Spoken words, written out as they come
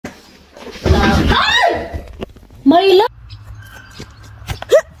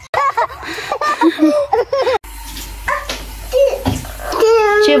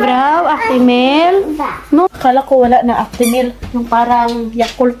Actimel? No, kala ko wala na Actimel. Yung parang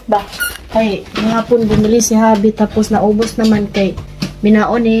Yakult ba? Ay, ngapon bumili si Hubby tapos naubos naman kay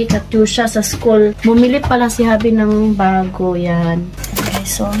binaon eh, Katyusha sa school. Bumili pala si Hubby ng bago yan. Okay,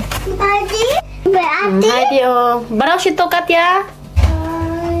 so. Heidi, oh. Baraw siya to, Katya?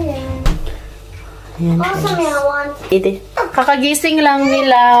 Ayan, guys. Kakagising lang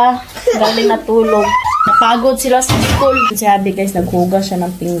nila. Galing natulog. Napagod sila sa school. Si Hubby, guys, naghugas siya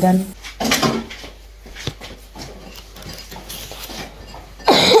ng pinggan.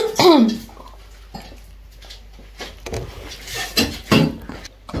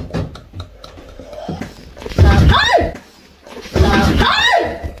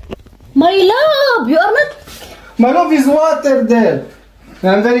 My love, you are not. My love is water there.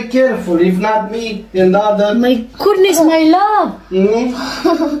 I'm very careful. If not me, then the other. My goodness, my love.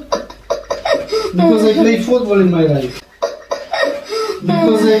 Because I play football in my life.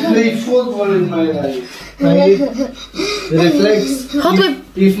 Because I play football in my life. I reflex. How do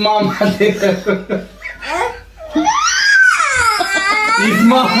if mama there. If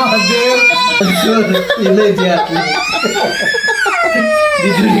mama there, I'm sure immediately.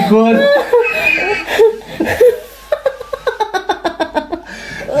 Did you record?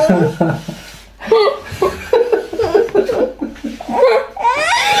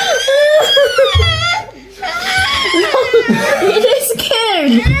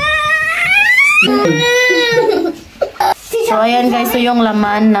 So, ayan guys, so yung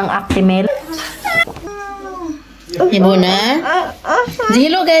laman ng Actimel. Ibo na.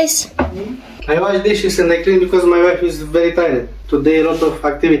 Hello guys. I wash dishes and I clean because my wife is very tired. Today a lot of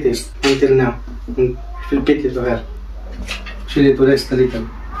activities until now. And I feel pity to her. She need to rest a little.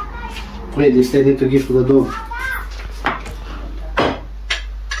 Wait, this I need to give to the dog.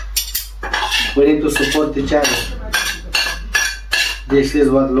 We need to support each other. This is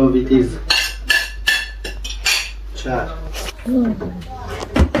what love it is. Ciao.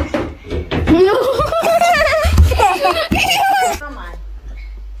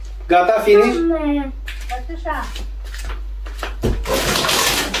 Gata, finish?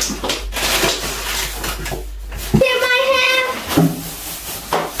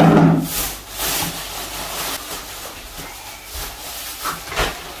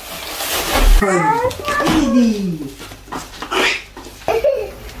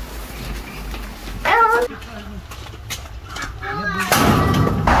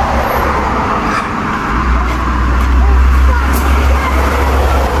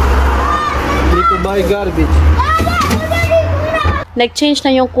 Buy garbage. Nag-change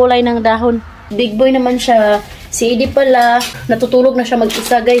na yung kulay ng dahon. Big boy naman siya. Si Edie pala, natutulog na siya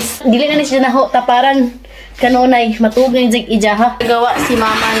mag-isa, guys. Dili na siya naho, taparan. Kanunay, matulog na yung ijaha. Gawa si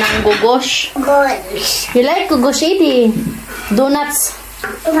mama ng gugosh. You like gugosh, Edie? Donuts.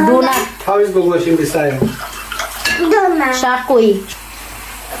 Donut. How is gugosh in Bisaya? Donut. Shakoy.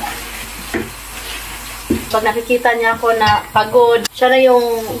 Pag nakikita niya ako na pagod, siya na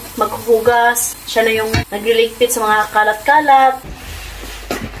yung maghuhugas, siya na yung nagliligpit sa mga kalat-kalat.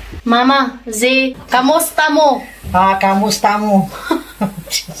 Mama, Z, kamusta mo? Kamusta mo?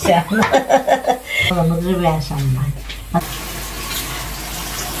 Siya. Mag-reverse naman.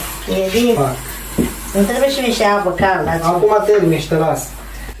 Hindi. Interview siya pagkalat. Ako matermish, talas.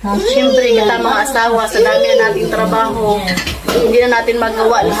 Siyempre, kita mga asawa, sa dami na nating trabaho, hindi na natin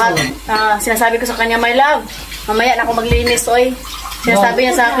magawa lahat. Sinasabi ko sa kanya, my love, mamaya na ako maglinis, oy. Sinasabi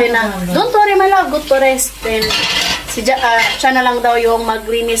niya sa akin na, don't worry, my love, good to rest. Then, siya na lang daw yung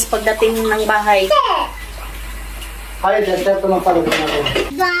maglinis pagdating ng bahay.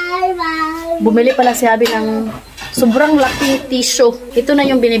 Bumili pala si Hubby ng sobrang laking tissue. Ito na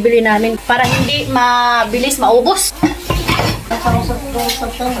yung binibili namin para hindi mabilis maubos.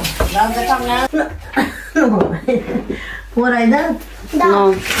 Puray na?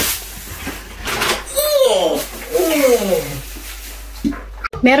 No.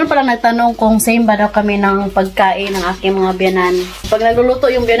 Meron pala nagtanong kung same ba daw kami ng pagkain ng aking mga biyanan. Pag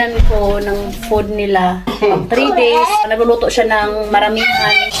nagluluto yung biyanan ko ng food nila, 3 days, nagluluto siya ng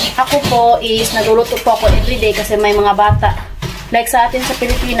maramihan. Ako po is nagluluto po ako everyday kasi may mga bata. Like sa atin sa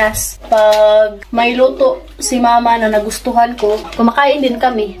Pilipinas, pag may luto si mama na nagustuhan ko, kumakain din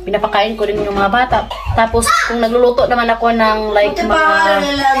kami. Pinapakain ko din yung mga bata. Tapos kung nagluluto naman ako ng like mga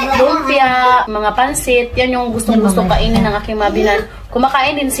lumpia, mga pansit, yan yung gustong-gusto kainin ng aking mga binan.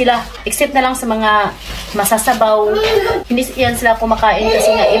 Kumakain din sila, except na lang sa mga masasabaw. Hindi yan sila kumakain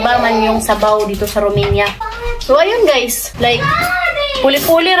kasi nga iba man yung sabaw dito sa Romania. So ayun guys, like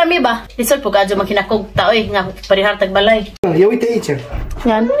puli-puli rami ba? Lisod po kadyo maghinakog taoy nga parihar tagbalay. Yawi teacher.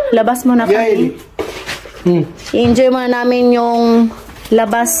 Yan, labas mo na kami. I-enjoy muna namin yung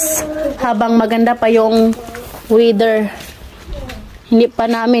labas habang maganda pa yung weather. Hindi pa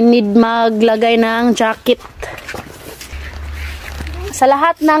namin need maglagay ng jacket. Sa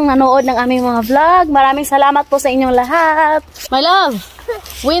lahat ng nanood ng aming mga vlog, maraming salamat po sa inyong lahat. My love,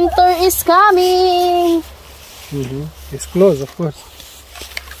 winter is coming. It's close, of course.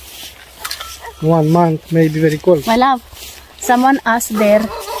 1 month may be very cold. My love, someone asked there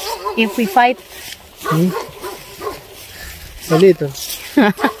if we fight. A little.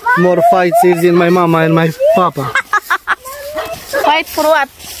 More fights is in my mama and my papa. Fight for what?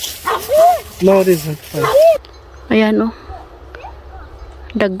 No reason to fight. Ayan o.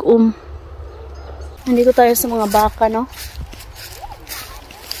 Dagum. Nandito tayo sa mga baka, no?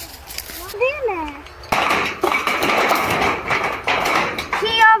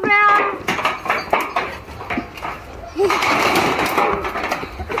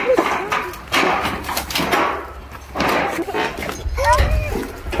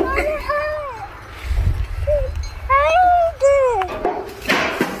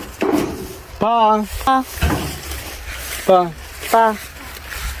 Pa! Pa. Pa! Pa.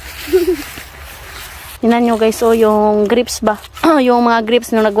 Tingnan nyo guys, oh, yung grapes ba? Yung mga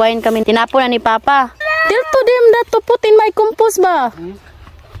grapes nung nag-wine kami, tinapon na ni Papa. Tell to them that to put in my compost ba?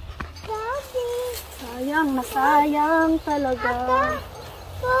 Sayang na sayang talaga.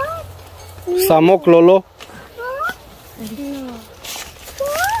 Samok, Lolo.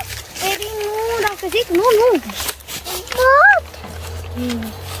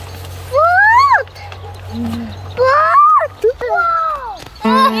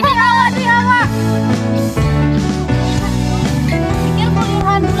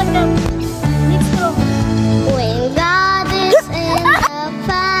 When God is in the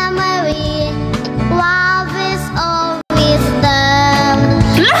family, love is always there.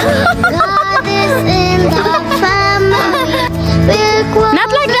 When God is in the family, we're Not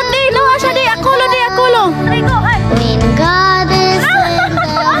like that day, no, Asha, di akulo, di akulo. when God is in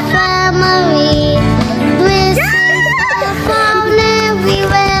the family, blessings are found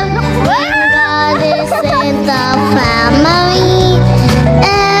everywhere. When God is in the family,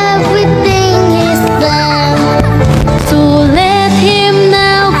 everything is there. So let Him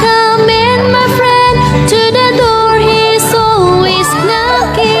now come in, my friend. To the door He's always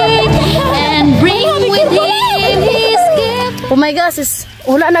knocking, and bring with Him His gift. Oh my gosh,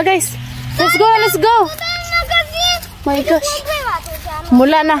 wala na guys. Let's go, let's go. My gosh.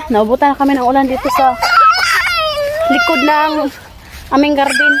 Mula na, naubutan na kami ng ulan dito sa likod ng aming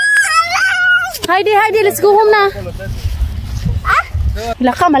garden. Heidi, Heidi, let's go home na.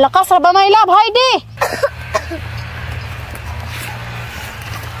 Laka, malakas ra ba, my love? Heidi!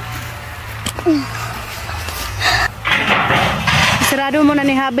 Sarado muna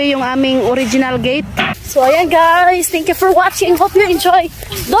ni Hubby yung aming original gate. So ayan guys, thank you for watching. Hope you enjoy.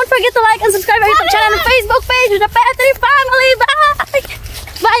 Don't forget to like and subscribe our YouTube channel and Facebook page with the Petri Family.